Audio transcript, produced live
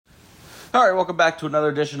All right, welcome back to another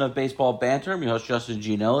edition of Baseball Banter. I'm your host, Justin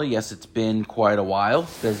Gianelli. Yes, it's been quite a while.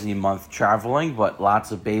 Busy month traveling, but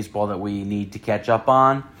lots of baseball that we need to catch up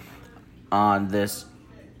on this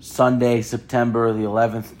Sunday, September the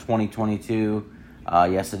 11th, 2022.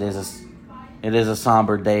 Yes, it is a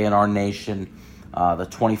somber day in our nation. The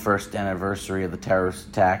 21st anniversary of the terrorist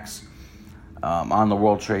attacks on the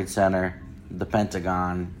World Trade Center, the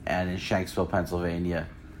Pentagon, and in Shanksville, Pennsylvania.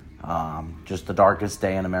 Just the darkest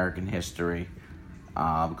day in American history.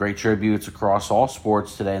 Great tributes across all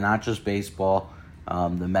sports today, not just baseball.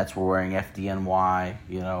 The Mets were wearing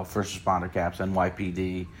FDNY, first responder caps,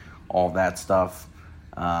 NYPD, all that stuff.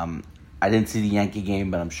 I didn't see the Yankee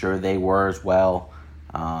game, but I'm sure they were as well.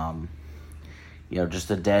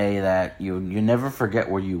 Just a day that you never forget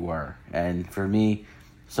where you were. And for me,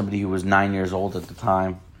 somebody who was 9 years old at the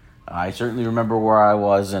time, I certainly remember where I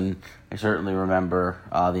was, and I certainly remember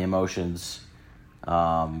the emotions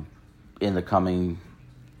in the coming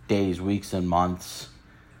days, weeks, and months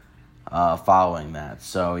following that.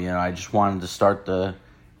 So, I just wanted to start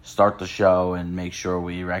the show and make sure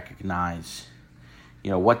we recognize,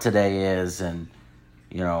 what today is and,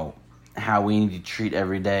 how we need to treat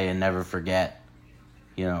every day and never forget.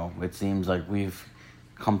 It seems like we've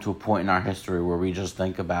come to a point in our history where we just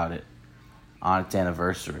think about it on its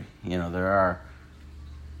anniversary. There are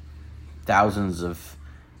thousands of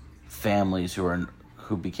families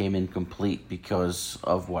who became incomplete because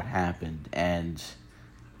of what happened, and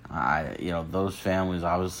those families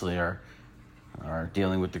obviously are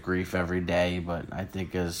dealing with the grief every day. But I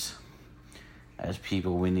think as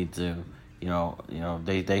people, we need to,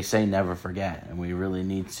 they say never forget, and we really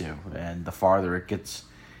need to. And the farther it gets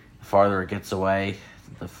away,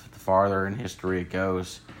 the farther in history it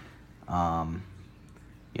goes.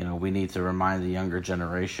 We need to remind the younger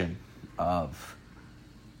generation of,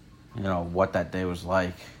 what that day was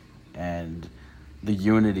like and the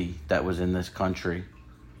unity that was in this country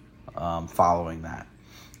following that.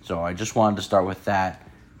 So I just wanted to start with that.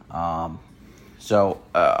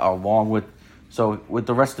 With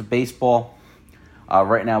the rest of baseball,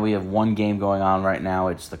 right now we have one game going on right now.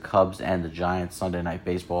 It's the Cubs and the Giants Sunday Night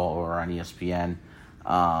Baseball over on ESPN.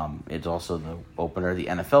 It's also the opener of the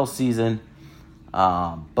NFL season.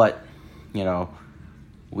 But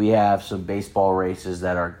we have some baseball races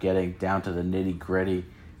that are getting down to the nitty-gritty.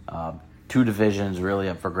 Two divisions really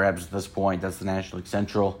up for grabs at this point. That's the National League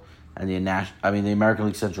Central and the American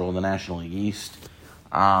League Central and the National League East.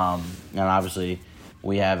 And obviously,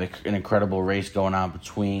 we have an incredible race going on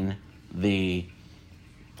between the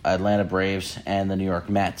Atlanta Braves and the New York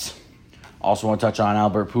Mets. Also want to touch on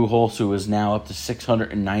Albert Pujols, who is now up to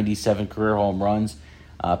 697 career home runs,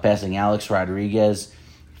 passing Alex Rodriguez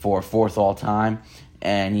for fourth all-time,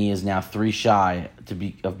 and he is now 3 shy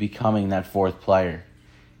of becoming that fourth player.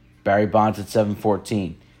 Barry Bonds at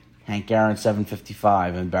 714, Hank Aaron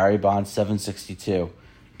 755, and Barry Bonds 762.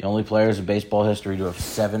 The only players in baseball history to have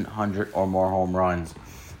 700 or more home runs.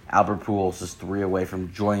 Albert Pujols is 3 away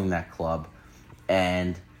from joining that club,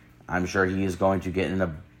 and I'm sure he is going to get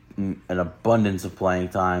an abundance of playing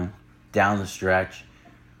time down the stretch.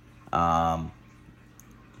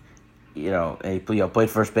 He played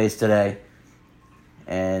first base today,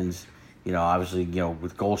 and obviously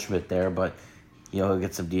with Goldschmidt there, but he'll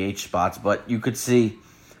get some DH spots. But you could see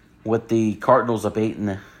with the Cardinals up 8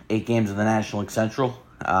 games in the National League Central.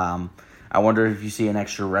 I wonder if you see an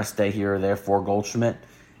extra rest day here or there for Goldschmidt,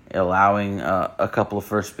 allowing a couple of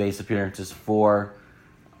first base appearances for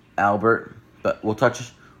Albert. But we'll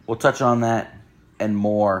touch on that and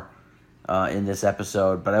more in this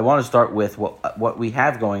episode. But I want to start with what we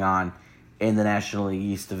have going on in the National League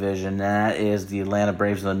East Division, and that is the Atlanta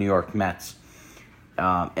Braves and the New York Mets.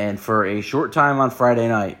 And for a short time on Friday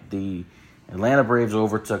night, the Atlanta Braves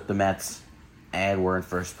overtook the Mets and were in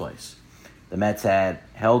first place. The Mets had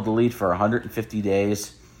held the lead for 150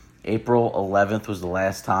 days. April 11th was the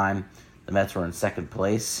last time the Mets were in second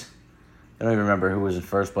place. I don't even remember who was in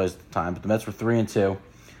first place at the time, but the Mets were 3-2.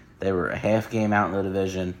 They were a half game out in the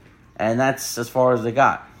division, and that's as far as they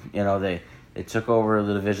got. They took over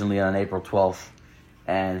the division lead on April 12th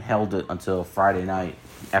and held it until Friday night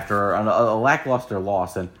after a lackluster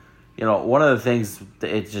loss. And, one of the things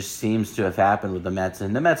that it just seems to have happened with the Mets,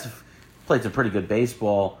 and the Mets have played some pretty good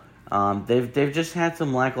baseball. They've just had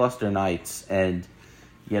some lackluster nights, and,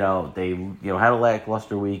 they had a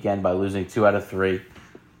lackluster weekend by losing 2 out of 3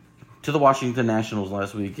 to the Washington Nationals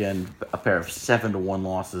last weekend, a pair of 7-1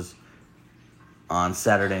 losses on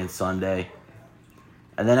Saturday and Sunday.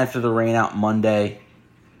 And then after the rain out Monday,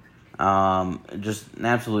 just an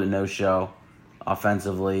absolute no-show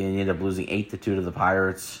offensively, and you end up losing 8-2 to the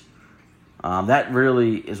Pirates. That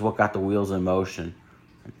really is what got the wheels in motion.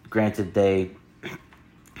 Granted, they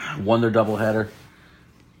won their doubleheader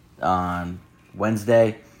on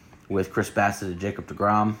Wednesday with Chris Bassett and Jacob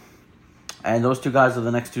deGrom. And those two guys are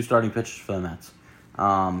the next two starting pitchers for the Mets.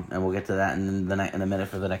 And we'll get to that in a minute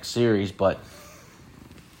for the next series. But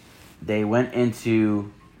they went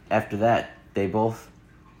into, after that, they both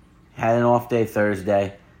had an off day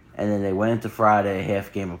Thursday, and then they went into Friday a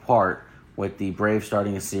half game apart with the Braves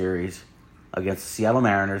starting a series against the Seattle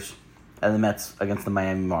Mariners and the Mets against the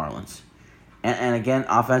Miami Marlins. And again,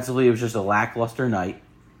 offensively, it was just a lackluster night.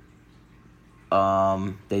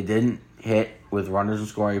 They didn't hit with runners in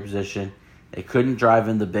scoring position. They couldn't drive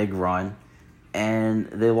in the big run. And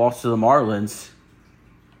they lost to the Marlins.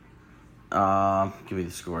 Give me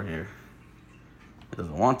the score here. It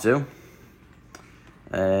doesn't want to.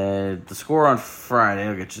 The score on Friday,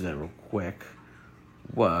 I'll get you that real quick,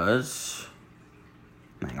 was,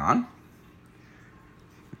 hang on,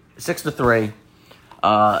 6-3.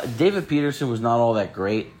 David Peterson was not all that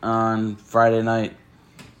great on Friday night.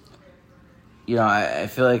 You know, I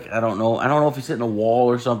feel like, I don't know if he's hitting a wall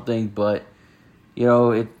or something, but, you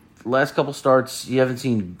know, last couple starts, you haven't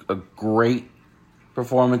seen a great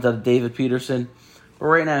performance out of David Peterson. But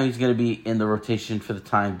right now, he's going to be in the rotation for the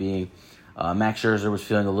time being. Max Scherzer was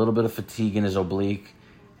feeling a little bit of fatigue in his oblique,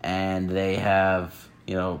 and they have,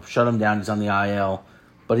 you know, shut him down. He's on the IL,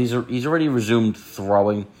 but he's already resumed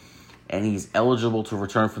throwing, and he's eligible to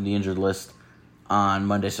return from the injured list on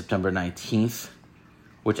Monday, September 19th,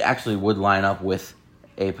 which actually would line up with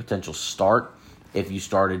a potential start if you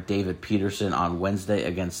started David Peterson on Wednesday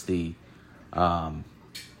against the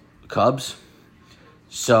Cubs.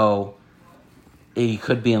 So he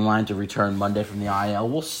could be in line to return Monday from the IL.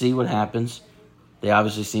 We'll see what happens. They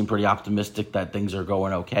obviously seem pretty optimistic that things are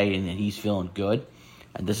going okay and he's feeling good.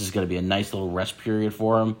 And this is going to be a nice little rest period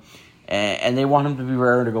for him. And they want him to be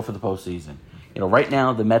raring to go for the postseason. You know, right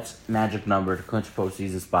now, the Mets' magic number to clinch a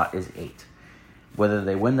postseason spot is 8. Whether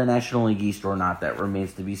they win the National League East or not, that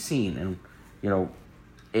remains to be seen. And, you know,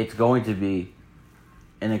 it's going to be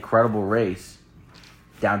an incredible race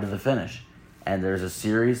down to the finish. And there's a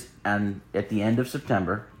series at the end of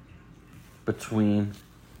September between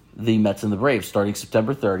the Mets and the Braves, starting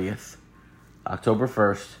September 30th, October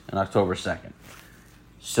 1st, and October 2nd.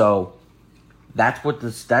 So that's what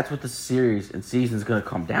the series and season is going to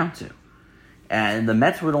come down to. And the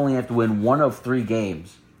Mets would only have to win one of 3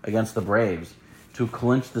 games against the Braves to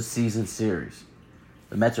clinch the season series.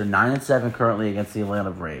 The Mets are 9-7 currently against the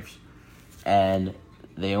Atlanta Braves, and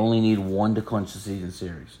they only need 1 to clinch the season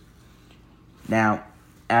series. Now,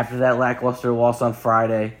 after that lackluster loss on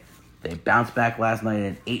Friday, they bounced back last night in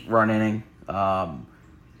an 8-run inning,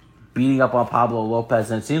 beating up on Pablo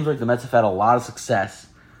Lopez. And it seems like the Mets have had a lot of success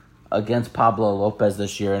against Pablo Lopez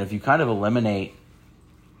this year. And if you kind of eliminate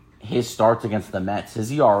his starts against the Mets,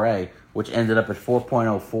 his ERA, which ended up at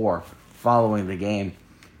 4.04 following the game,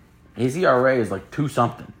 his ERA is like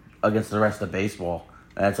 2-something against the rest of baseball.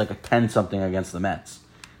 And it's like a 10-something against the Mets.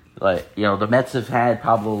 Like, you know, the Mets have had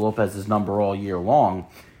Pablo Lopez's number all year long,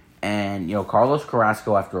 and you know Carlos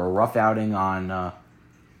Carrasco after a rough outing on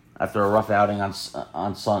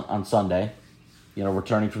Sunday, you know,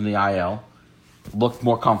 returning from the IL, looked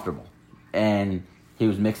more comfortable, and he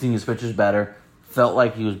was mixing his pitches better. Felt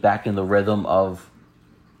like he was back in the rhythm of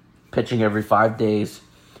pitching every 5 days,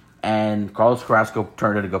 and Carlos Carrasco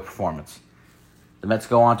turned in a good performance. The Mets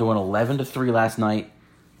go on to win 11-3 last night,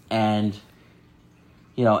 and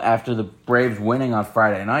you know, after the Braves winning on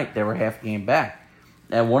Friday night, they were half game back.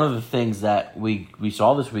 And one of the things that we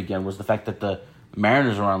saw this weekend was the fact that the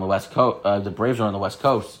Mariners are on the West Coast, the Braves are on the West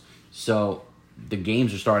Coast, so the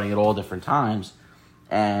games are starting at all different times.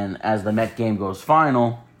 And as the Met game goes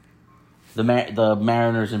final, the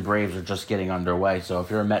Mariners and Braves are just getting underway. So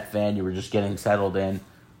if you're a Met fan, you were just getting settled in.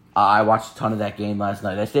 I watched a ton of that game last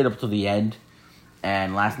night. I stayed up till the end,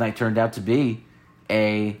 and last night turned out to be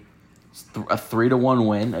a 3-1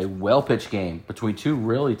 win, a well-pitched game between 2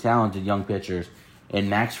 really talented young pitchers in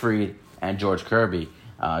Max Fried and George Kirby.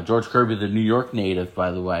 George Kirby, the New York native,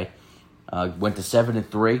 by the way, went to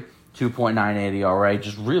 7-3, 2.98 ERA,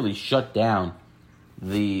 just really shut down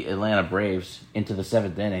the Atlanta Braves into the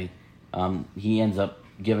 7th inning. He ends up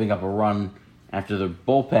giving up a run after the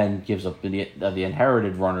bullpen gives up the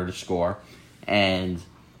inherited runner to score, and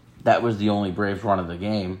that was the only Braves run of the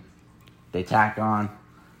game. They tack on,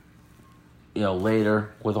 you know,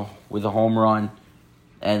 later with a home run,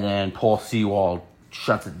 and then Paul Sewald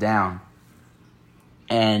shuts it down.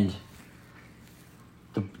 And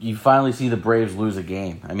you finally see the Braves lose a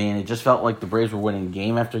game. I mean, it just felt like the Braves were winning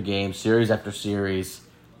game after game, series after series.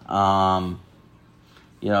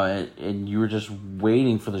 and you were just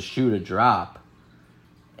waiting for the shoe to drop.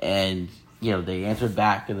 And, they answered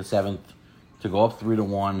back in the 7th to go up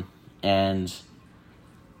 3-1 and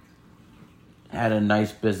had a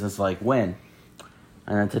nice business-like win.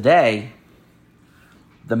 And then today,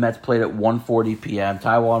 the Mets played at 1:40 p.m.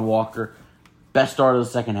 Taijuan Walker, best start of the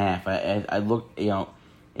second half. I looked,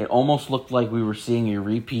 it almost looked like we were seeing a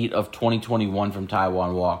repeat of 2021 from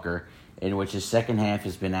Taijuan Walker, in which his second half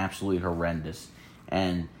has been absolutely horrendous.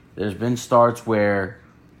 And there's been starts where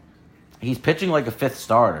he's pitching like a fifth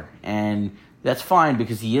starter, and that's fine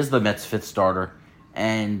because he is the Mets' fifth starter.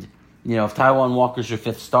 And, if Taijuan Walker's your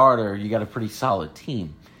fifth starter, you got a pretty solid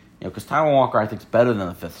team. Because Taijuan Walker, I think, is better than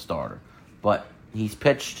the fifth starter. But he's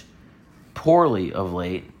pitched poorly of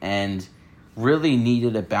late and really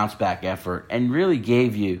needed a bounce-back effort and really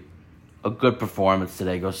gave you a good performance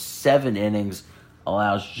today. Goes 7 innings,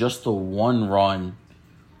 allows just the 1 run,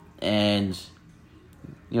 and,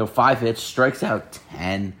 5 hits, strikes out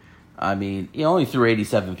 10. I mean, he only threw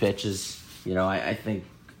 87 pitches. I think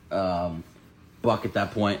Buck at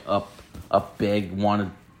that point up big, wanted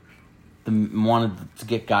to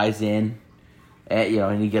get guys in.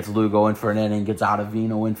 And he gets Lugo in for an inning, gets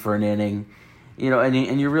Ottavino in for an inning.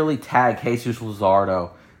 And you really tag Jesus Luzardo,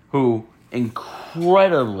 who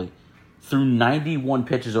incredibly threw 91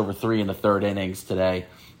 pitches over 3 in the 3rd innings today.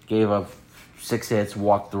 Gave up 6 hits,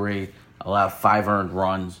 walked 3, allowed 5 earned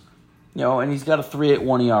runs. And he's got a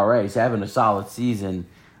 3.81 ERA. He's having a solid season.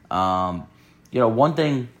 One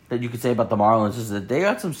thing that you could say about the Marlins is that they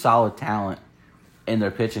got some solid talent in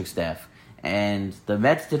their pitching staff. And the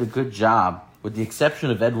Mets did a good job, with the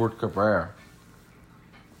exception of Edward Cabrera.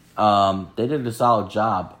 They did a solid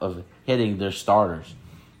job of hitting their starters.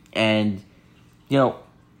 And,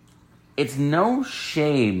 it's no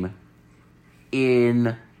shame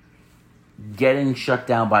in getting shut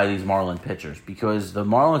down by these Marlin pitchers because the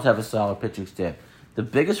Marlins have a solid pitching staff. The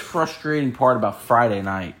biggest frustrating part about Friday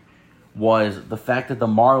night was the fact that the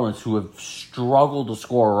Marlins, who have struggled to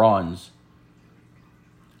score runs,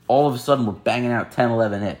 all of a sudden were banging out 10,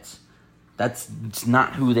 11 hits. It's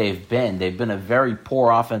not who they've been. They've been a very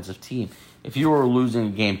poor offensive team. If you were losing a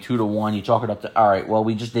game 2-1, you chalk it up to, all right, well,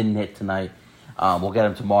 we just didn't hit tonight. We'll get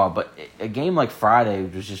them tomorrow. But a game like Friday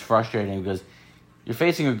was just frustrating because you're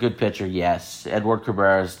facing a good pitcher, yes. Edward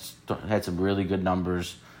Cabrera's had some really good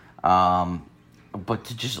numbers. But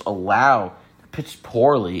to just pitch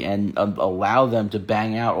poorly and allow them to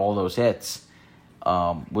bang out all those hits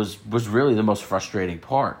was really the most frustrating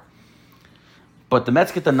part. But the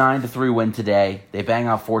Mets get the 9-3 win today. They bang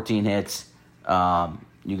out 14 hits.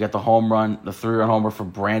 You get the home run, the 3-run homer for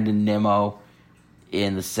Brandon Nimmo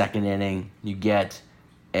in the 2nd inning. You get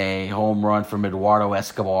a home run from Eduardo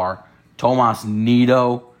Escobar. Tomas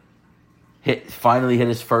Nido finally hit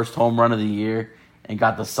his first home run of the year and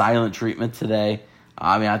got the silent treatment today.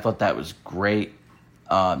 I mean, I thought that was great.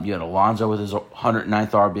 You had Alonso with his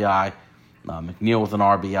 109th RBI, McNeil with an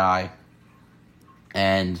RBI,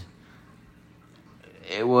 and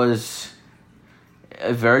it was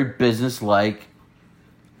a very business-like,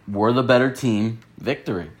 we're the better team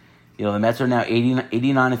victory. The Mets are now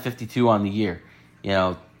 89-52 on the year.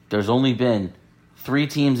 There's only been 3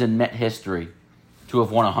 teams in Met history to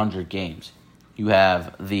have won 100 games. You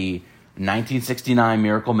have the 1969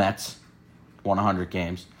 Miracle Mets, won 100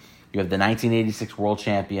 games. You have the 1986 World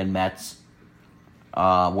Champion Mets,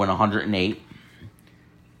 won 108.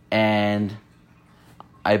 And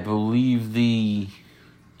I believe the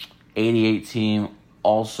 88 team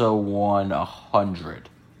also won 100.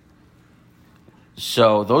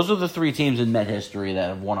 So those are the 3 teams in Met history that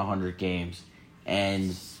have won 100 games.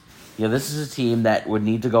 And this is a team that would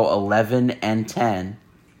need to go 11-10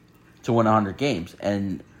 to win 100 games.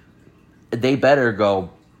 And they better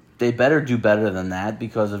do better than that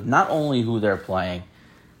because of not only who they're playing,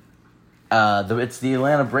 it's the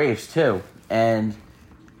Atlanta Braves too. And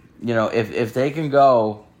if they can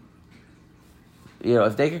go,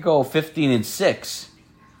 if they could go 15-6,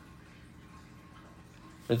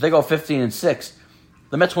 if they go 15-6,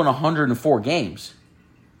 the Mets win 104 games.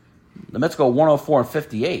 The Mets go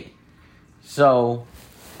 104-58. So,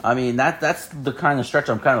 I mean, that's the kind of stretch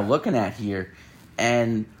I'm kind of looking at here.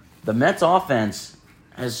 And the Mets offense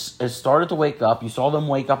has started to wake up. You saw them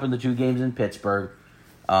wake up in the 2 games in Pittsburgh.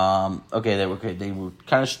 They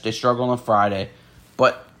struggled on Friday,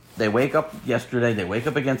 but they wake up yesterday. They wake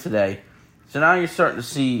up again today. So now you're starting to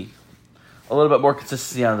see a little bit more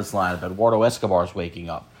consistency out of this lineup. Eduardo Escobar is waking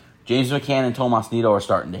up. James McCann and Tomas Nido are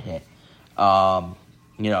starting to hit.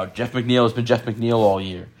 Jeff McNeil has been Jeff McNeil all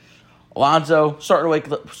year. Alonso starting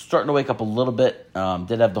to wake up a little bit.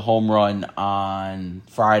 Did have the home run on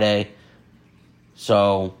Friday.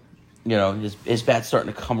 So, his bat's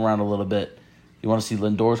starting to come around a little bit. You want to see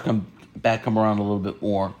Lindor's come around a little bit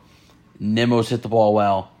more. Nimmo's hit the ball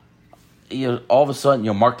well. All of a sudden,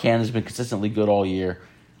 Mark Cannon's been consistently good all year.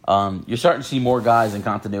 You're starting to see more guys in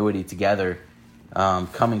continuity together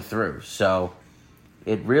coming through. So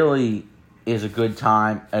it really is a good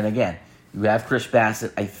time. And again, you have Chris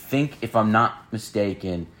Bassett. I think, if I'm not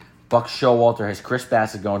mistaken, Buck Showalter has Chris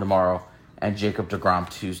Bassett going tomorrow and Jacob deGrom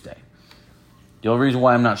Tuesday. The only reason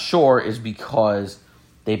why I'm not sure is because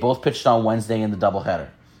they both pitched on Wednesday in the doubleheader.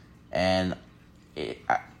 And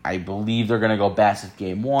I believe they're going to go Bassett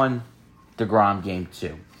game 1, deGrom game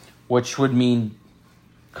 2, which would mean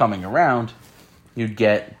coming around, you'd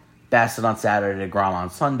get Bassett on Saturday, deGrom on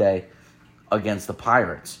Sunday against the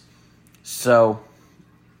Pirates. So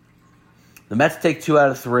the Mets take 2 out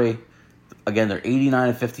of 3. Again, they're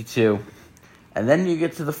 89-52. And then you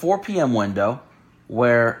get to the 4 p.m. window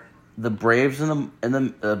where the Braves and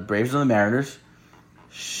the Mariners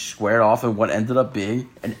squared off in what ended up being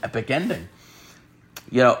an epic ending.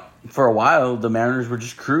 For a while, the Mariners were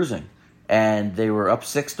just cruising, and they were up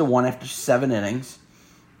 6-1 after 7 innings.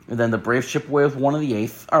 And then the Braves chip away with 1 in the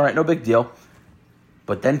 8th. All right, no big deal.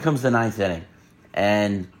 But then comes the 9th inning,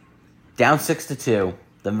 and down 6-2,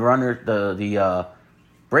 the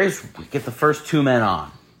Braves get the first 2 men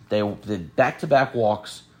on. They did back-to-back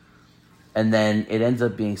walks, and then it ends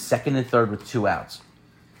up being 2nd and 3rd with 2 outs.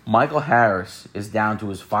 Michael Harris is down to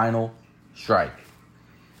his final strike.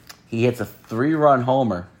 He hits a 3-run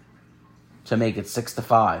homer to make it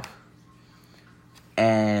 6-5.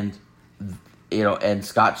 And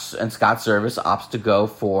Scott Service opts to go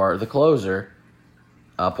for the closer,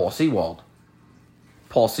 Paul Sewald.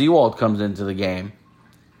 Paul Sewald comes into the game,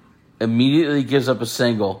 immediately gives up a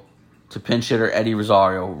single to pinch hitter Eddie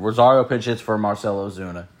Rosario. Rosario pinch hits for Marcell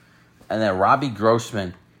Ozuna. And then Robbie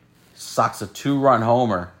Grossman socks a 2-run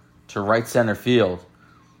homer to right center field.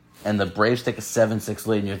 And the Braves take a 7-6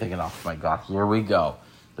 lead, and you're thinking, oh my God, here we go.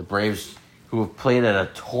 The Braves, who have played at a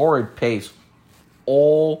torrid pace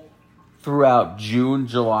all throughout June,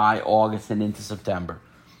 July, August, and into September.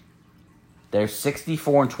 They're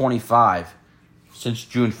 64-25 since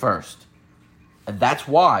June 1st. And that's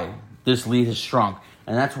why this lead has shrunk.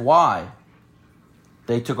 And that's why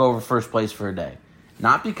they took over first place for a day.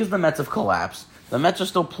 Not because the Mets have collapsed. The Mets are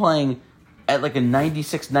still playing at like a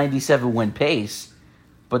 96-97 win pace.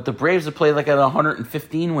 But the Braves have played like at a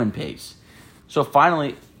 115 win pace. So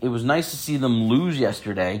finally, it was nice to see them lose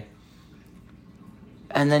yesterday.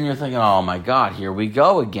 And then you're thinking, oh my God, here we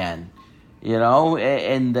go again.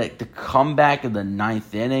 And the comeback in the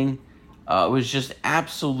 9th inning was just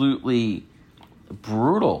absolutely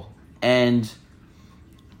brutal. And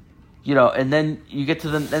and then you get to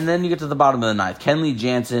the bottom of the 9th. Kenley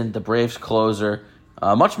Jansen, the Braves closer,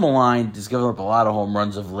 much maligned, has given up a lot of home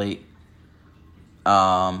runs of late.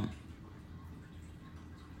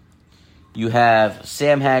 You have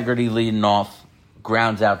Sam Haggerty leading off,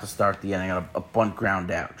 grounds out to start the inning, a bunt ground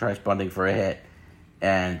out, tries bunting for a hit,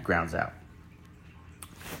 and grounds out.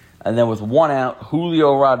 And then with 1 out,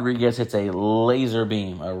 Julio Rodriguez hits a laser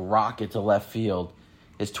beam, a rocket to left field,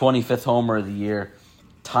 his 25th homer of the year,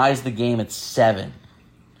 ties the game at 7.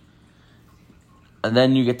 And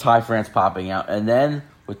then you get Ty France popping out. And then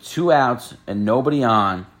with 2 outs and nobody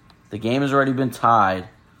on, the game has already been tied.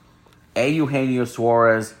 Eugenio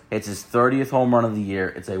Suarez hits his 30th home run of the year.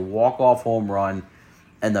 It's a walk-off home run.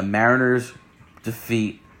 And the Mariners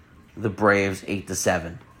defeat the Braves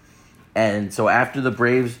 8-7. And so after the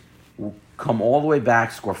Braves come all the way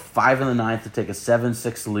back, score 5 in the 9th to take a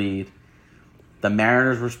 7-6 lead, the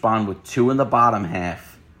Mariners respond with 2 in the bottom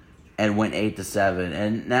half and win 8-7.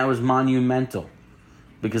 And that was monumental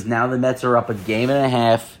because now the Mets are up a game and a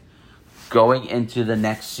half going into the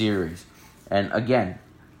next series. And again,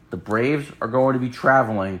 the Braves are going to be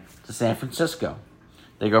traveling to San Francisco.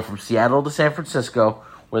 They go from Seattle to San Francisco,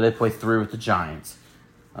 where they play 3 with the Giants.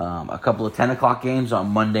 A couple of 10 o'clock games on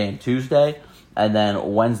Monday and Tuesday, and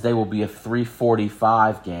then Wednesday will be a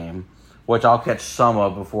 3:45 game, which I'll catch some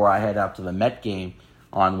of before I head out to the Met game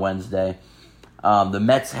on Wednesday. The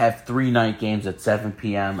Mets have 3 night games at 7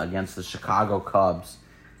 p.m. against the Chicago Cubs.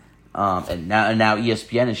 And now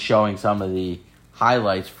ESPN is showing some of the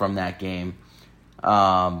highlights from that game.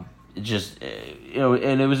 And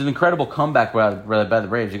it was an incredible comeback by the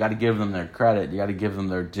Braves. You got to give them their credit. You got to give them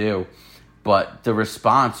their due. But the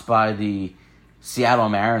response by the Seattle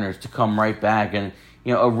Mariners to come right back, and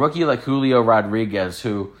a rookie like Julio Rodriguez,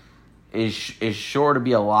 who is sure to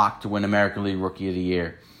be a lock to win American League Rookie of the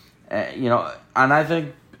Year. And I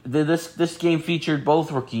think this game featured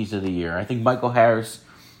both rookies of the year. I think Michael Harris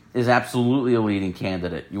is absolutely a leading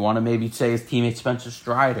candidate. You want to maybe say his teammate Spencer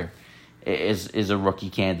Strider is a rookie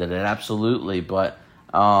candidate, absolutely. But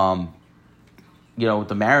the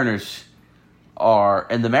Mariners are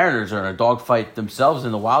in a dogfight themselves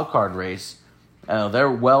in the wild card race.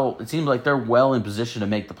 It seems like they're well in position to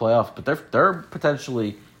make the playoffs, but they're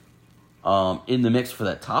potentially in the mix for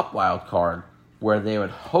that top wild card where they would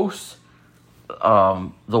host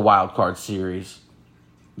the wild card series,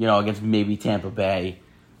 against maybe Tampa Bay.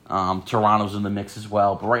 Toronto's in the mix as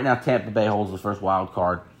well, but right now Tampa Bay holds the first wild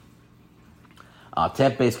card.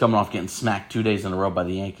 Tampa Bay's coming off getting smacked 2 days in a row by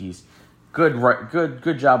the Yankees.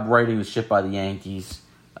 Good job righting the ship by the Yankees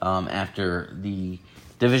after the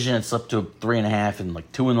division had slipped to 3.5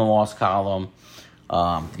 and 2 in the loss column.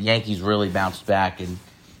 The Yankees really bounced back, and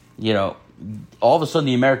all of a sudden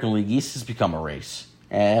the American League East has become a race,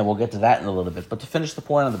 and we'll get to that in a little bit. But to finish the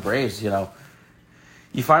point on the Braves,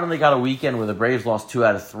 you finally got a weekend where the Braves lost 2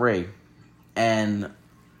 out of 3, and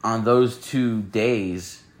on those 2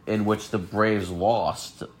 days in which the Braves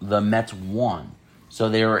lost, the Mets won. So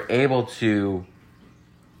they were able to,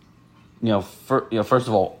 first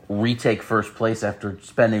of all, retake first place after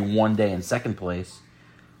spending 1 day in second place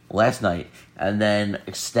last night, and then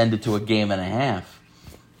extend it to a game and a half.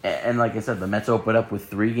 And like I said, the Mets opened up with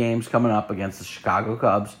 3 games coming up against the Chicago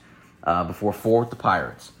Cubs before 4 with the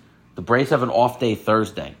Pirates. The Braves have an off day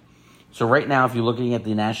Thursday. So right now, if you're looking at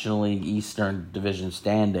the National League Eastern Division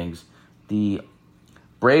standings, the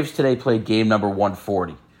Braves today played game number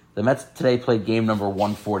 140. The Mets today played game number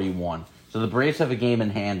 141. So the Braves have a game in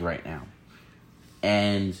hand right now.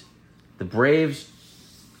 And the Braves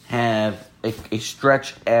have a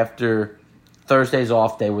stretch after Thursday's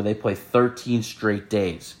off day where they play 13 straight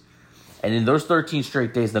days. And in those 13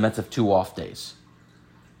 straight days, the Mets have 2 off days.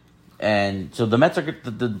 And so the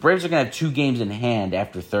Braves are going to have 2 games in hand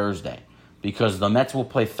after Thursday because the Mets will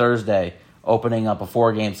play Thursday, opening up a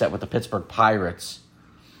 4-game set with the Pittsburgh Pirates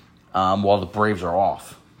while the Braves are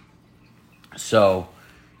off. So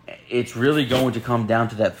it's really going to come down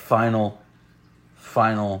to that final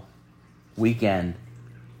weekend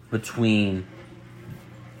between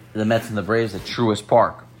the Mets and the Braves at Truist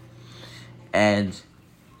Park. And,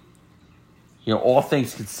 all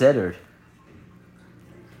things considered,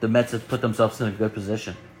 the Mets have put themselves in a good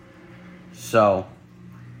position. So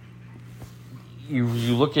you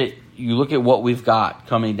look at what we've got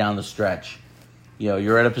coming down the stretch.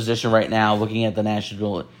 You're at a position right now looking at the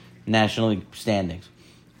National League standings.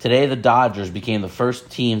 Today, the Dodgers became the first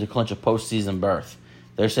team to clinch a postseason berth.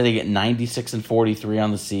 They're sitting at 96-43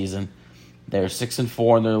 on the season. They're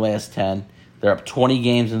 6-4 in their last 10. They're up 20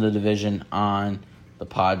 games in the division on the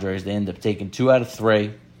Padres. They end up taking 2 out of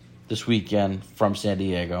 3 this weekend from San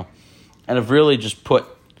Diego, and have really just put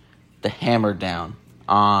the hammer down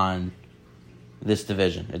on this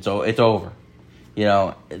division. It's over.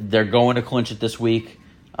 They're going to clinch it this week.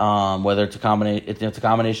 Whether it's a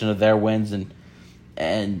combination of their wins and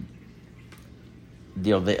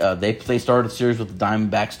they start a series with the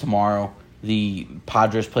Diamondbacks tomorrow. The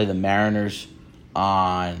Padres play the Mariners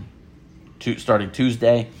starting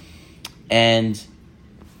Tuesday, and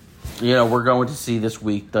we're going to see this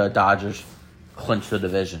week the Dodgers clinch the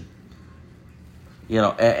division.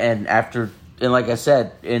 And like I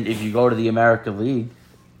said, and if you go to the American League,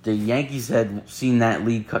 the Yankees had seen that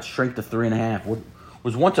lead shrink to 3.5.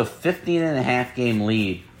 Was once a 15.5 game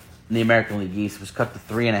lead in the American League East, was cut to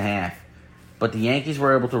 3.5. But the Yankees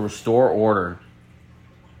were able to restore order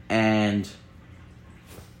and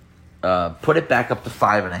put it back up to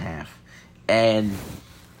 5.5. And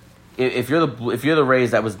if you're the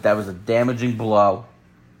Rays, that was a damaging blow.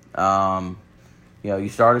 You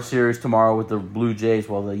start a series tomorrow with the Blue Jays,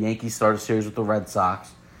 while the Yankees start a series with the Red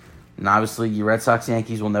Sox. And obviously, your Red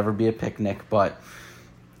Sox-Yankees will never be a picnic, but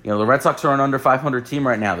the Red Sox are an under 500 team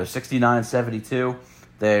right now. They're 69-72.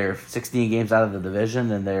 They're 16 games out of the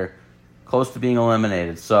division, and they're close to being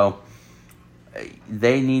eliminated. So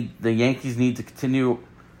the Yankees need to continue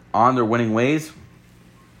on their winning ways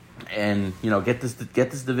and get this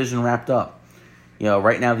division wrapped up.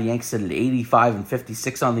 Right now the Yankees sit at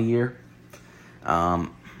 85-56 on the year.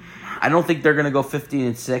 I don't think they're going to go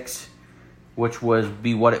 15-6, which would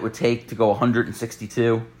be what it would take to go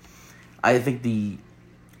 162. I think the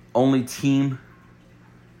only team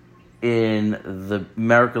in the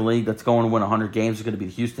American League that's going to win 100 games is going to be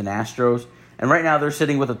the Houston Astros. And right now they're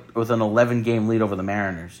sitting with an 11-game lead over the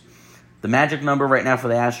Mariners. The magic number right now for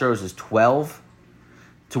the Astros is 12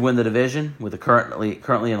 to win the division, with currently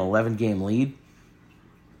an 11-game lead,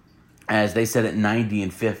 as they sit at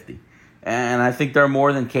 90-50. And I think they're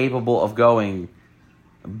more than capable of going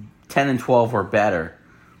 10-12 or better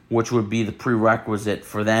which would be the prerequisite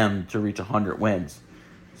for them to reach 100 wins.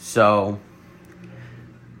 So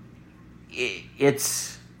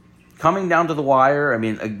it's coming down to the wire. I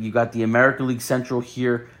mean, you got the American League Central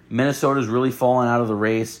here. Minnesota's really fallen out of the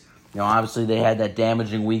race. Obviously they had that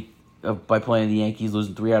damaging week by playing the Yankees,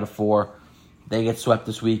 losing 3 out of 4. They get swept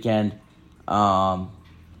this weekend. They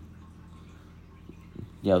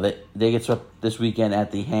get swept this weekend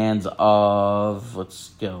at the hands of, let's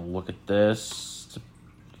get a look at this,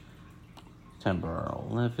 September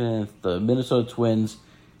 11th. The Minnesota Twins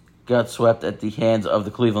got swept at the hands of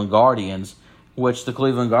the Cleveland Guardians, which the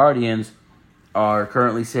Cleveland Guardians are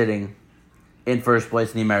currently sitting in first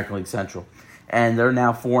place in the American League Central. And they're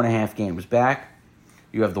now 4.5 games back.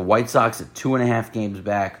 You have the White Sox at 2.5 games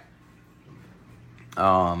back,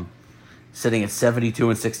 sitting at 72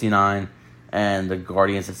 and 69, and the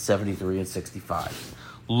Guardians at 73 and 65.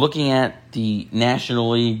 Looking at the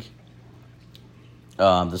National League,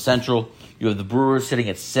 the Central, you have the Brewers sitting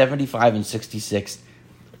at 75 and 66,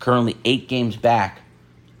 currently 8 games back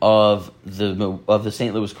of the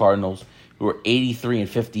St. Louis Cardinals, who are 83 and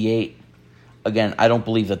 58. Again, I don't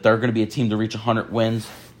believe that they're going to be a team to reach 100 wins.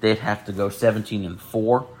 They'd have to go 17 and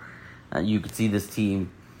 4. You could see this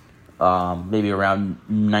team maybe around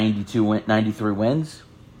 93 wins,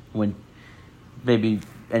 maybe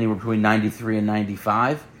anywhere between 93 and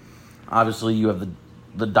 95. Obviously, you have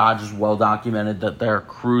the Dodgers, well documented that they're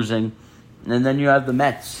cruising, and then you have the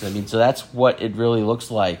Mets. I mean, so that's what it really looks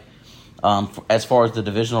like as far as the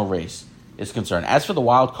divisional race is concerned. As for the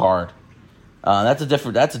wild card, that's a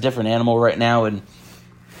different animal right now. And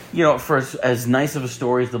for as nice of a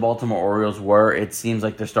story as the Baltimore Orioles were, it seems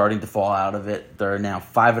like they're starting to fall out of it. They're now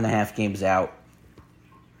 5.5 games out.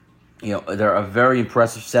 They're a very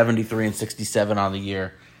impressive 73 and 67 on the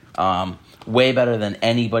year. Way better than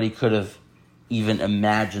anybody could have even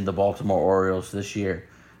imagined the Baltimore Orioles this year.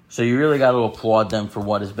 So you really got to applaud them for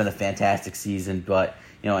what has been a fantastic season. But,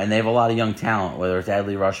 and they have a lot of young talent, whether it's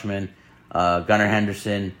Adley Rutschman, Gunnar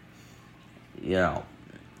Henderson,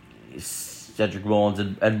 Cedric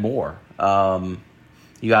Mullins, and more.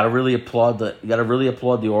 You got to really applaud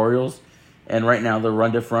the Orioles. And right now their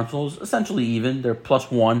run differential is essentially even. They're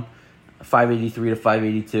 +1, 583 to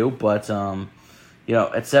 582. But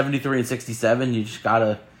at 73 and 67, you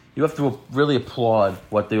have to really applaud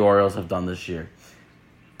what the Orioles have done this year.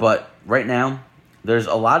 But right now, there's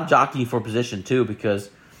a lot of jockeying for position too, because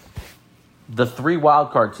the 3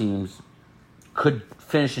 wildcard teams could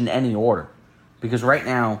finish in any order. Because right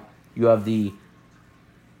now, you have the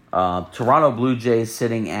Toronto Blue Jays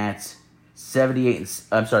sitting at 78.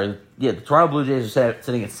 The Toronto Blue Jays are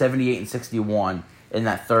sitting at 78 and 61 in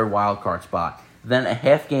that 3rd wild card spot. Then a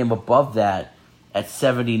half game above that, at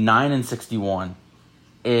 79 and 61,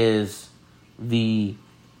 is the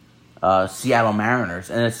Seattle Mariners,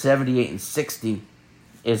 and at 78 and 60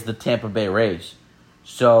 is the Tampa Bay Rays.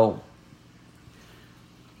 So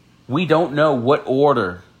we don't know what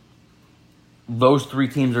order those 3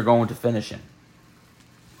 teams are going to finish in.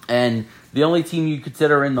 And the only team you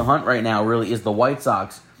consider in the hunt right now really is the White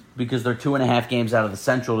Sox, because they're 2.5 games out of the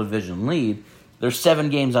Central Division lead. They're 7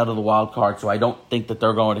 games out of the wild card, so I don't think that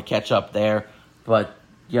they're going to catch up there. But,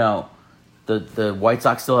 the White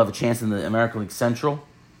Sox still have a chance in the American League Central.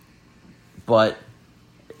 But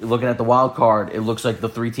looking at the wild card, it looks like the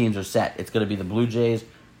 3 teams are set. It's going to be the Blue Jays,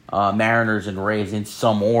 Mariners, and Rays in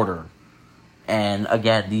some order. And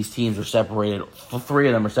again, these teams are separated. 3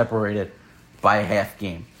 of them are separated by a half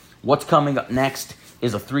game. What's coming up next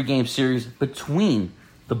is a 3-game series between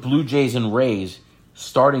the Blue Jays and Rays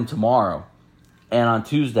starting tomorrow. And on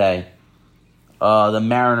Tuesday, the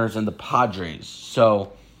Mariners and the Padres.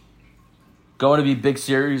 So, going to be big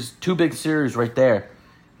series, 2 big series right there.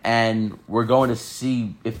 And we're going to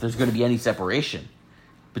see if there's going to be any separation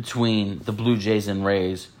between the Blue Jays and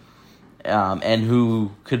Rays, and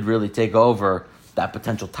who could really take over that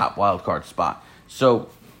potential top wild card spot. So,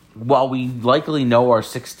 while we likely know our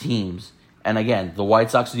 6 teams, and again, the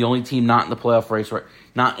White Sox are the only team not in the playoff race,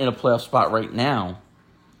 not in a playoff spot right now,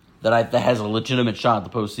 that has a legitimate shot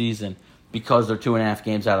at the postseason because they're 2.5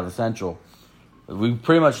 games out of the Central. We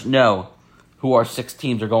pretty much know who our 6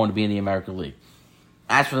 teams are going to be in the American League.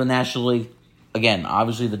 As for the National League, again,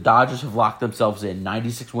 obviously the Dodgers have locked themselves in.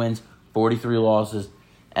 96 wins, 43 losses,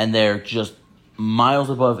 and they're just miles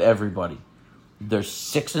above everybody. They're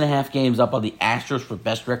 6.5 games up on the Astros for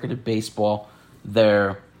best record in baseball.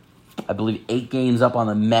 They're, I believe, 8 games up on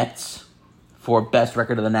the Mets for best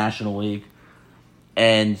record of the National League.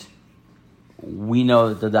 And we know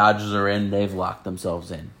that the Dodgers are in. They've locked themselves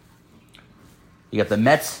in. You got the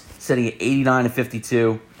Mets sitting at 89 and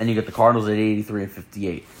 52, and you got the Cardinals at 83 and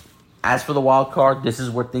 58. As for the wild card, this is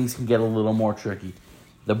where things can get a little more tricky.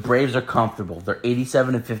 The Braves are comfortable. They're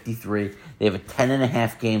 87-53. They have a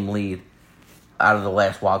 10.5 game lead out of the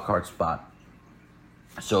last wild card spot.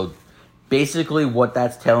 So basically what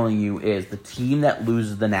that's telling you is the team that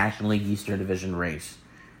loses the National League Eastern Division race,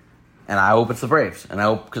 and I hope it's the Braves, and I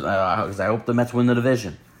hope because I hope the Mets win the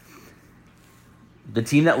division. The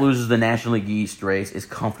team that loses the National League East race is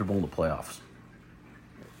comfortable in the playoffs.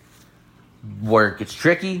 Where it gets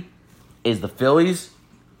tricky is the Phillies,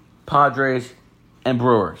 Padres, and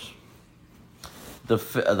Brewers. The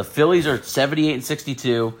Phillies are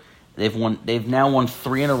 78-62. They've now won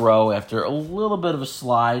 3 in a row after a little bit of a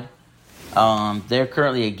slide. They're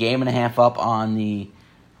currently a game and a half up on the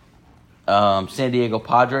San Diego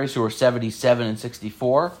Padres, who are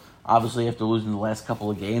 77-64. Obviously, after losing the last couple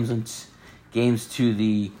of games to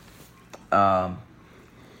the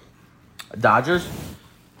Dodgers,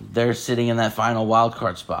 they're sitting in that final wild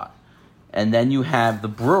card spot. And then you have the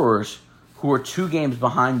Brewers, who are 2 games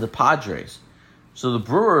behind the Padres. So the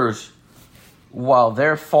Brewers, while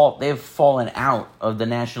they've fallen out of the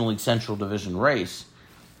National League Central Division race,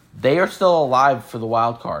 they are still alive for the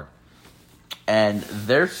wild card. And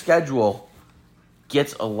their schedule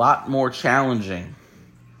gets a lot more challenging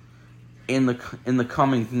in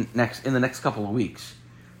the next couple of weeks.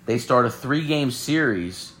 They start a 3-game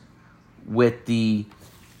series with the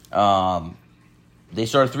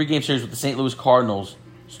St. Louis Cardinals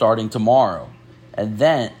starting tomorrow. And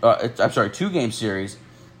then 2-game series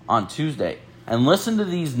on Tuesday. And listen to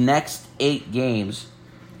these next 8 games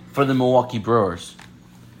for the Milwaukee Brewers.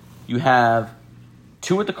 You have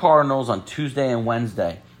 2 with the Cardinals on Tuesday and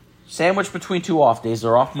Wednesday. Sandwiched between 2 off days.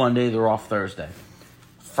 They're off Monday, they're off Thursday.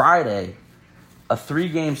 Friday, a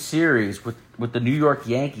 3-game series with the New York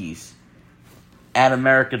Yankees at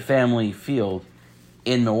American Family Field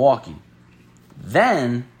in Milwaukee.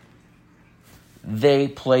 Then they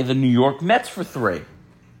play the New York Mets for 3.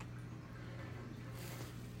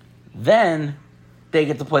 Then they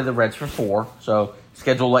get to play the Reds for 4. So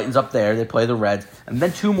schedule lightens up there. They play the Reds. And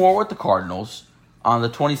then 2 more with the Cardinals on the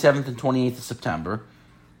 27th and 28th of September.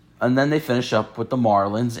 And then they finish up with the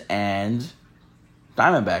Marlins and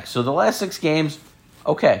Diamondbacks. So the last 6 games,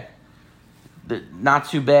 okay. Not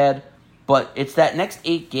too bad. But it's that next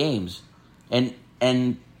 8 games and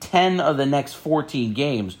 10 of the next 14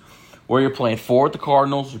 games where you're playing 4 with the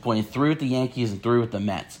Cardinals, you're playing 3 with the Yankees, and 3 with the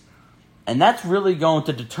Mets. And that's really going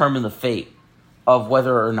to determine the fate of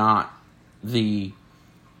whether or not the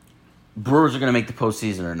Brewers are going to make the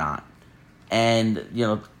postseason or not. And,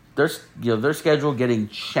 their schedule getting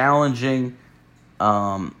challenging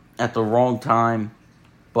at the wrong time,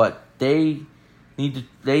 but they need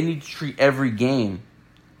to treat every game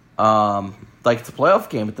like it's a playoff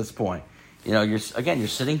game at this point. You're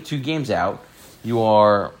sitting 2 games out. You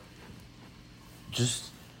are just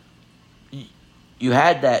you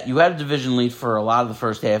had a division lead for a lot of the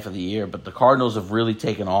first half of the year, but the Cardinals have really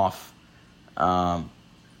taken off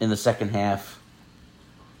in the second half.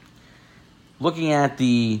 Looking at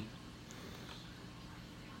the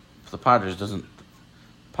Padres doesn't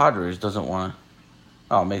want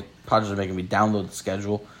to. Padres are making me download the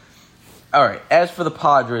schedule. All right. As for the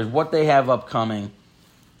Padres, what they have upcoming,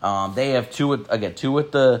 they have 2 with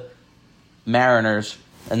the Mariners,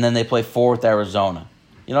 and then they play 4 with Arizona.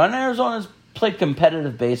 And Arizona's played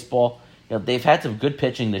competitive baseball. They've had some good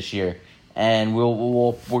pitching this year, and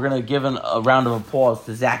we're gonna give a round of applause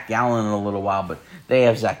to Zach Gallen in a little while. But they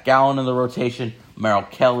have Zach Gallen in the rotation, Merrill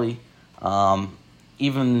Kelly.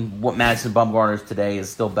 Even what Madison Bumgarner is today is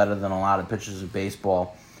still better than a lot of pitchers in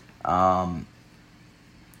baseball. The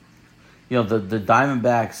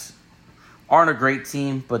Diamondbacks aren't a great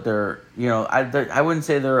team, but I wouldn't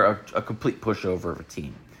say they're a complete pushover of a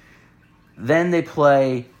team. Then they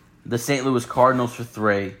play the St. Louis Cardinals for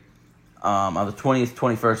 3 on the 20th,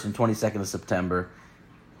 21st, and 22nd of September.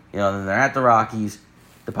 Then they're at the Rockies.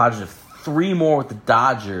 The Padres have 3 more with the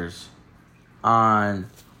Dodgers on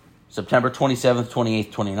September 27th,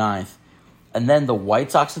 28th, 29th. And then the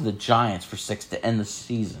White Sox and the Giants for 6 to end the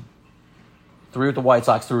season. 3 with the White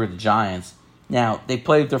Sox, 3 with the Giants. Now, they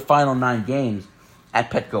played their final 9 games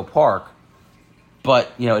at Petco Park.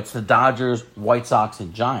 But, it's the Dodgers, White Sox,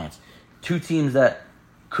 and Giants. 2 teams that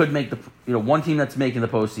could make one team that's making the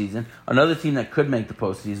postseason, another team that could make the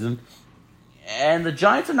postseason. And the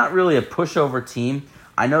Giants are not really a pushover team.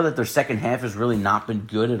 I know that their second half has really not been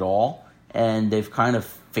good at all, and they've kind of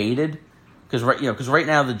faded. Because right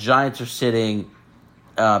now the Giants are sitting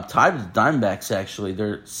tied with the Diamondbacks. Actually,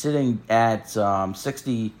 they're sitting at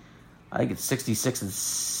 60. I think it's 66 and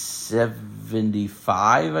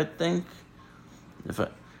 75. I think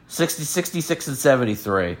 66 and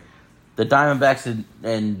 73. The Diamondbacks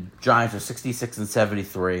and Giants are 66 and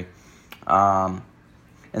 73. And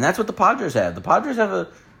that's what the Padres have. The Padres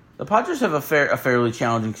have a fairly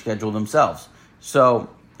challenging schedule themselves. So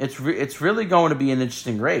it's really going to be an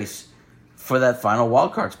interesting race for that final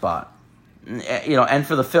wild card spot. And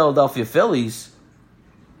for the Philadelphia Phillies,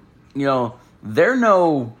 they're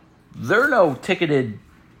ticketed.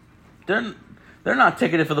 They're not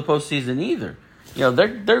ticketed for the postseason either.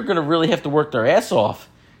 They're going to really have to work their ass off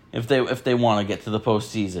if they want to get to the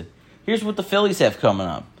postseason. Here's what the Phillies have coming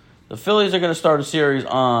up. The Phillies are going to start a series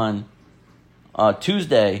on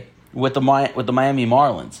Tuesday with the Miami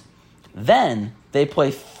Marlins. Then they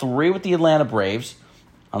play 3 with the Atlanta Braves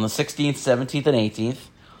on the 16th, 17th, and 18th.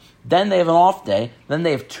 Then they have an off day. Then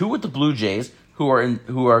they have 2 with the Blue Jays, who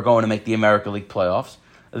are going to make the American League playoffs.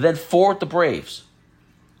 And then 4 with the Braves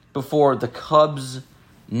before the Cubs,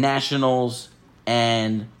 Nationals,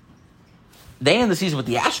 and they end the season with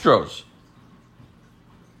the Astros.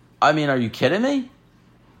 I mean, are you kidding me?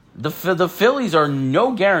 The Phillies are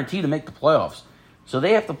no guarantee to make the playoffs. So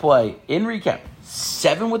they have to play, in recap,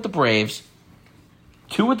 7 with the Braves,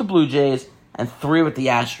 2 with the Blue Jays, and 3 with the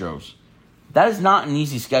Astros. That is not an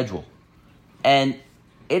easy schedule. And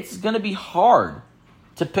it's going to be hard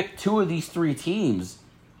to pick 2 of these 3 teams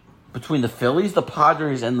between the Phillies, the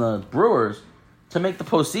Padres, and the Brewers to make the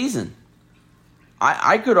postseason.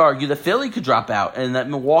 I could argue that Philly could drop out and that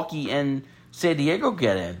Milwaukee and San Diego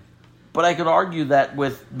get in. But I could argue that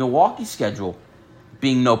with Milwaukee's schedule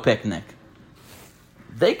being no picnic,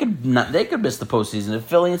 they could miss the postseason if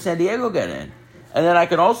Philly and San Diego get in. And then I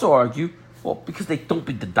could also argue, well, because they don't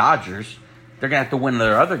beat the Dodgers, they're going to have to win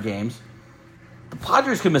their other games. The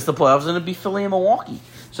Padres could miss the playoffs and it'd be Philly and Milwaukee.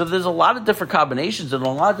 So there's a lot of different combinations and a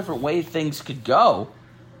lot of different ways things could go.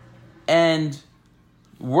 And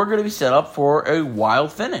we're going to be set up for a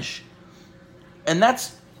wild finish. And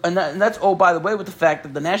that's oh, by the way, with the fact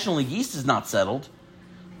that the National League East is not settled.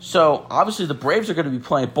 So obviously the Braves are going to be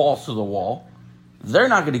playing balls to the wall. They're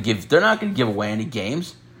not going to give away any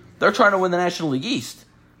games. They're trying to win the National League East.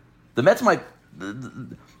 The Mets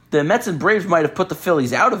and Braves might have put the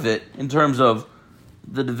Phillies out of it in terms of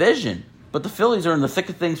the division, but the Phillies are in the thick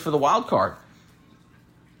of things for the wild card.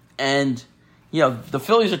 And the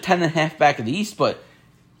Phillies are 10.5 back of the East, but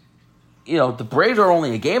the Braves are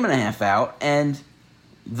only a game and a half out, and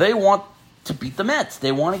they want to beat the Mets.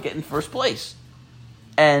 They want to get in first place.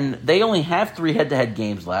 And they only have 3 head-to-head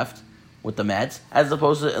games left with the Mets, as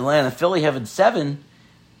opposed to Atlanta and Philly having 7.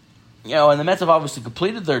 And the Mets have obviously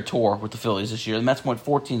completed their tour with the Phillies this year. The Mets went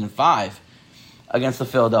 14-5 against the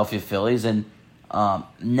Philadelphia Phillies. And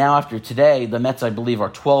now after today, the Mets, I believe,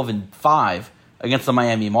 are 12-5 against the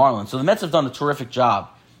Miami Marlins. So the Mets have done a terrific job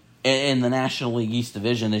in the National League East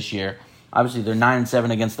Division this year. Obviously, they're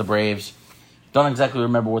 9-7 against the Braves. Don't exactly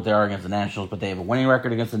remember what they are against the Nationals, but they have a winning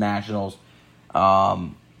record against the Nationals.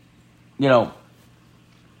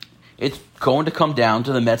 It's going to come down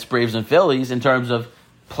to the Mets, Braves, and Phillies in terms of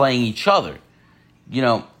playing each other.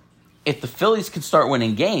 If the Phillies can start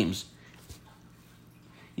winning games,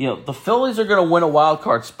 the Phillies are going to win a wild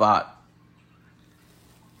card spot.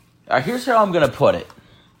 Here's how I'm going to put it.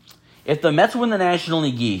 If the Mets win the National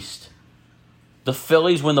League East, the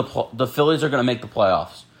Phillies the Phillies are going to make the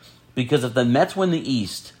playoffs. Because if the Mets win the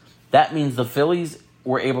East, that means the Phillies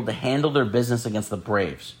were able to handle their business against the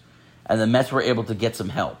Braves. And the Mets were able to get some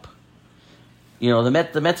help. The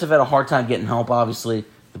Mets have had a hard time getting help, obviously.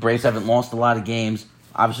 The Braves haven't lost a lot of games.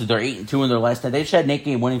 Obviously, they're 8-2 in their last 10. They just had an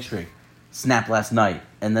 8-game winning streak. Snapped last night.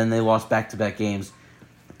 And then they lost back-to-back games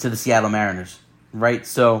to the Seattle Mariners. Right?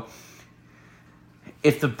 So,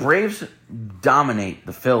 if the Braves dominate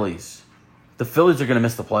the Phillies are going to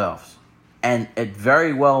miss the playoffs. And it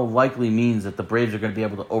very well likely means that the Braves are going to be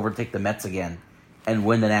able to overtake the Mets again and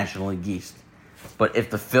win the National League East. But if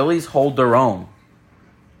the Phillies hold their own,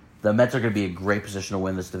 the Mets are going to be in a great position to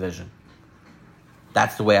win this division.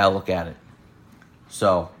 That's the way I look at it.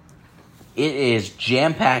 So, it is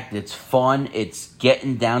jam-packed. It's fun. It's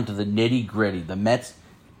getting down to the nitty-gritty. The Mets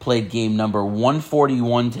played game number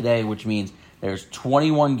 141 today, which means there's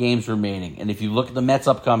 21 games remaining. And if you look at the Mets'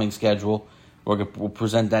 upcoming schedule, we'll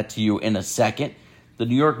present that to you in a second. The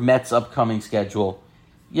New York Mets' upcoming schedule,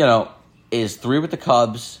 is 3 with the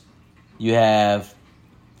Cubs. You have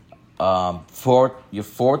 4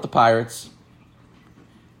 with the Pirates.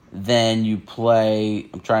 Then you play.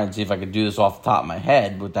 I'm trying to see if I can do this off the top of my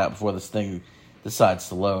head with that before this thing decides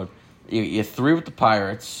to load. You're 3 with the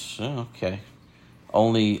Pirates. Okay.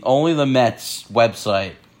 Only the Mets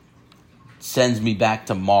website sends me back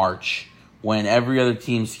to March, when every other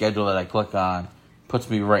team's schedule that I click on puts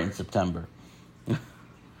me right in September.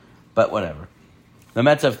 But whatever. The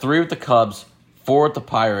Mets have 3 with the Cubs, 4 with the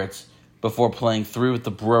Pirates, before playing 3 with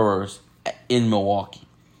the Brewers in Milwaukee.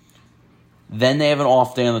 Then they have an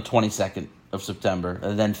off day on the 22nd of September,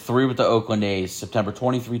 and then 3 with the Oakland A's, September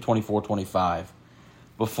 23, 24, 25.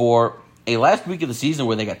 Before a last week of the season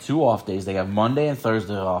where they got 2 off days. They have Monday and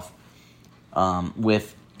Thursday off,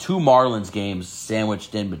 with 2 Marlins games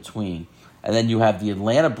sandwiched in between. And then you have the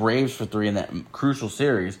Atlanta Braves for 3 in that crucial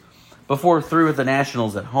series, before 3 with the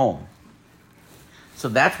Nationals at home. So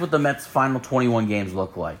that's what the Mets' final 21 games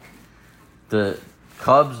look like. The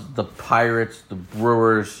Cubs, the Pirates, the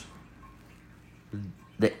Brewers,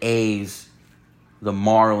 the A's, the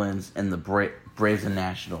Marlins, and the Braves and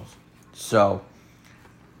Nationals. So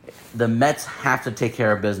the Mets have to take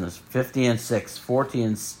care of business.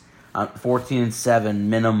 50-6, 14-7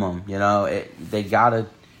 minimum. They gotta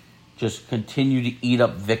just continue to eat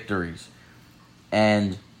up victories.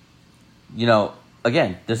 And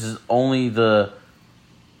again, this has the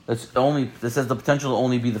potential to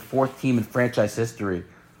only be the 4th team in franchise history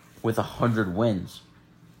with 100 wins.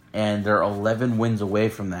 And they're 11 wins away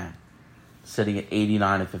from that, sitting at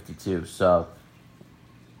 89-52. So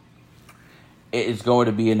it is going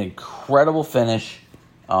to be an incredible finish.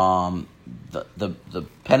 The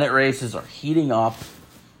pennant races are heating up.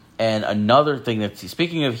 And another thing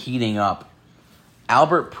speaking of heating up,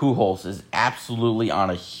 Albert Pujols is absolutely on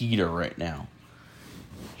a heater right now.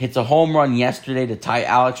 Hits a home run yesterday to tie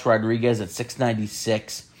Alex Rodriguez at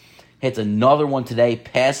 696. Hits another one today,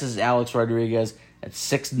 passes Alex Rodriguez at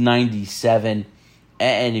 697.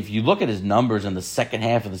 And if you look at his numbers in the second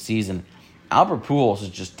half of the season, Albert Pujols is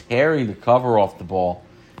just tearing the cover off the ball.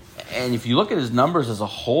 And if you look at his numbers as a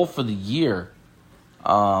whole for the year,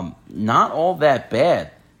 not all that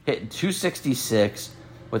bad. Hitting 266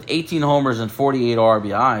 with 18 homers and 48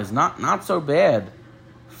 RBIs. Not so bad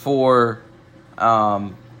for a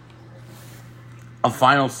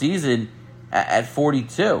final season at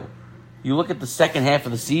 42. You look at the second half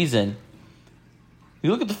of the season. You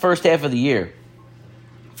look at the first half of the year.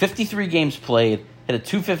 53 games played, hit a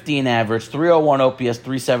 215 average, 301 OPS,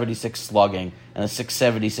 376 slugging, and a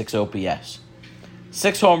 676 OPS.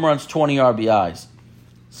 6 home runs, 20 RBIs.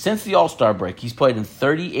 Since the All-Star break, he's played in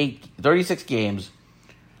 36 games.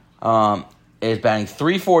 Is batting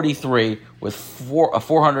 .343 with a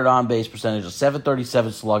 400 on-base percentage, a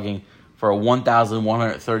 737 slugging for a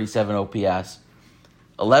 1,137 OPS.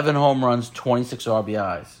 11 home runs, 26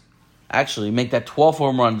 RBIs. Actually, make that 12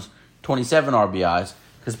 home runs, 27 RBIs,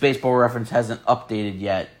 because Baseball Reference hasn't updated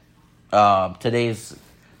yet today's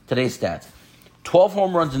stats. 12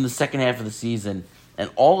 home runs in the second half of the season,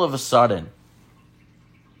 and all of a sudden,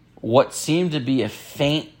 what seemed to be a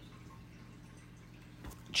faint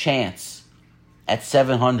chance at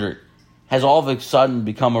 700 has all of a sudden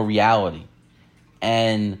become a reality.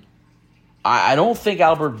 And I don't think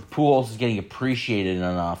Albert Pujols is getting appreciated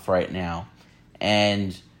enough right now.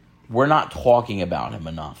 And we're not talking about him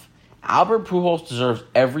enough. Albert Pujols deserves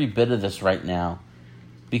every bit of this right now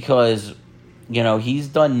because, he's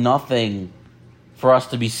done nothing for us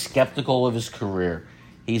to be skeptical of his career.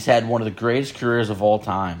 He's had one of the greatest careers of all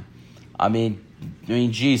time. I mean,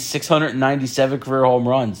 697 career home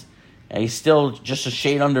runs. And he's still just a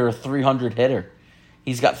shade under a 300 hitter.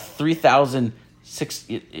 He's got 3,006,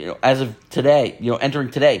 as of today,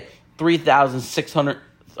 entering today,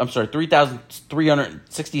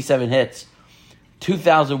 3,367 hits,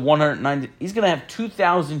 2,190. He's going to have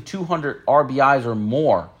 2,200 RBIs or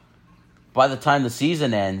more by the time the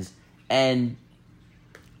season ends. And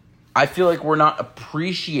I feel like we're not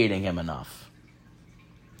appreciating him enough.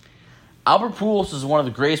 Albert Pujols is one of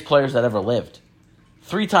the greatest players that ever lived.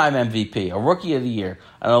 3-time MVP, a Rookie of the Year,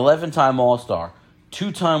 an 11-time All-Star,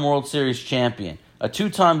 2-time World Series champion, a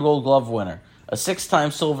 2-time Gold Glove winner, a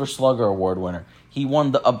 6-time Silver Slugger Award winner. He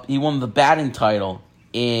won the batting title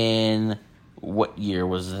in what year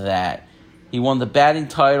was that? He won the batting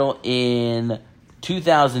title in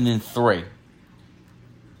 2003.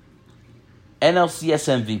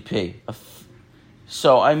 NLCS MVP.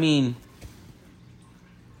 So,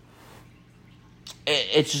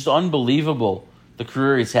 it's just unbelievable the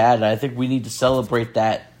career he's had. And I think we need to celebrate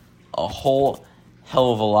that a whole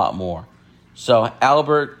hell of a lot more. So,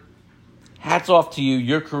 Albert, hats off to you.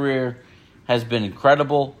 Your career has been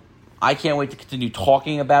incredible. I can't wait to continue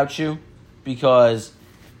talking about you because,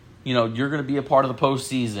 you're going to be a part of the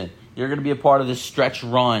postseason. You're going to be a part of this stretch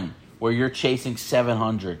run where you're chasing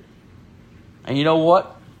 700. And you know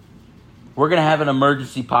what? We're going to have an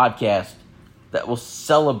emergency podcast that will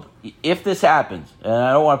celebrate if this happens. And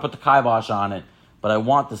I don't want to put the kibosh on it, but I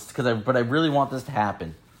want this but I really want this to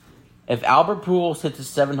happen. If Albert Pujols hits his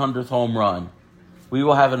 700th home run, we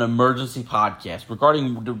will have an emergency podcast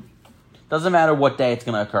regarding, doesn't matter what day it's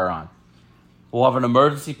going to occur on. We'll have an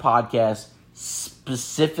emergency podcast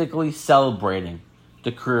specifically celebrating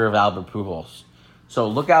the career of Albert Pujols. So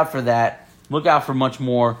look out for that. Look out for much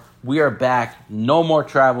more. We are back. No more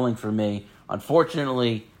traveling for me.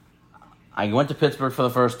 Unfortunately, I went to Pittsburgh for the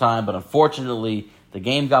first time, but unfortunately, the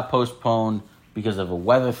game got postponed because of a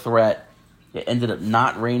weather threat. It ended up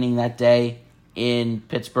not raining that day in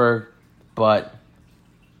Pittsburgh, but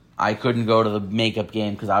I couldn't go to the makeup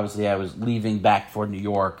game because obviously I was leaving back for New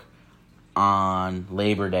York on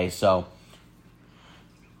Labor Day. So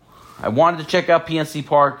I wanted to check out PNC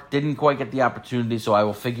Park. Didn't quite get the opportunity, so I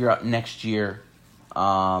will figure out next year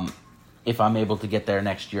if I'm able to get there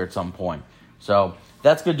next year at some point. So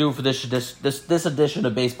that's going to do it for this edition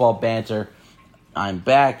of Baseball Banter. I'm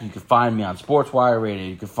back. You can find me on SportsWire Radio.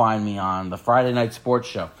 You can find me on the Friday Night Sports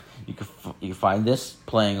Show. You can find this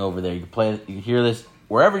playing over there. You can hear this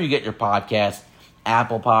wherever you get your podcasts: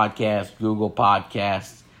 Apple Podcasts, Google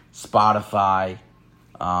Podcasts, Spotify,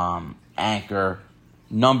 Anchor,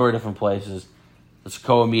 number of different places. The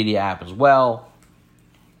Sequoia Media app as well,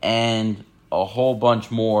 and a whole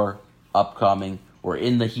bunch more upcoming. We're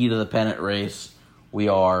in the heat of the pennant race. We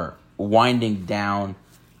are winding down.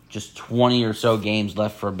 Just 20 or so games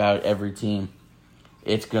left for about every team.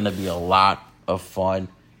 It's going to be a lot of fun.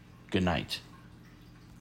 Good night.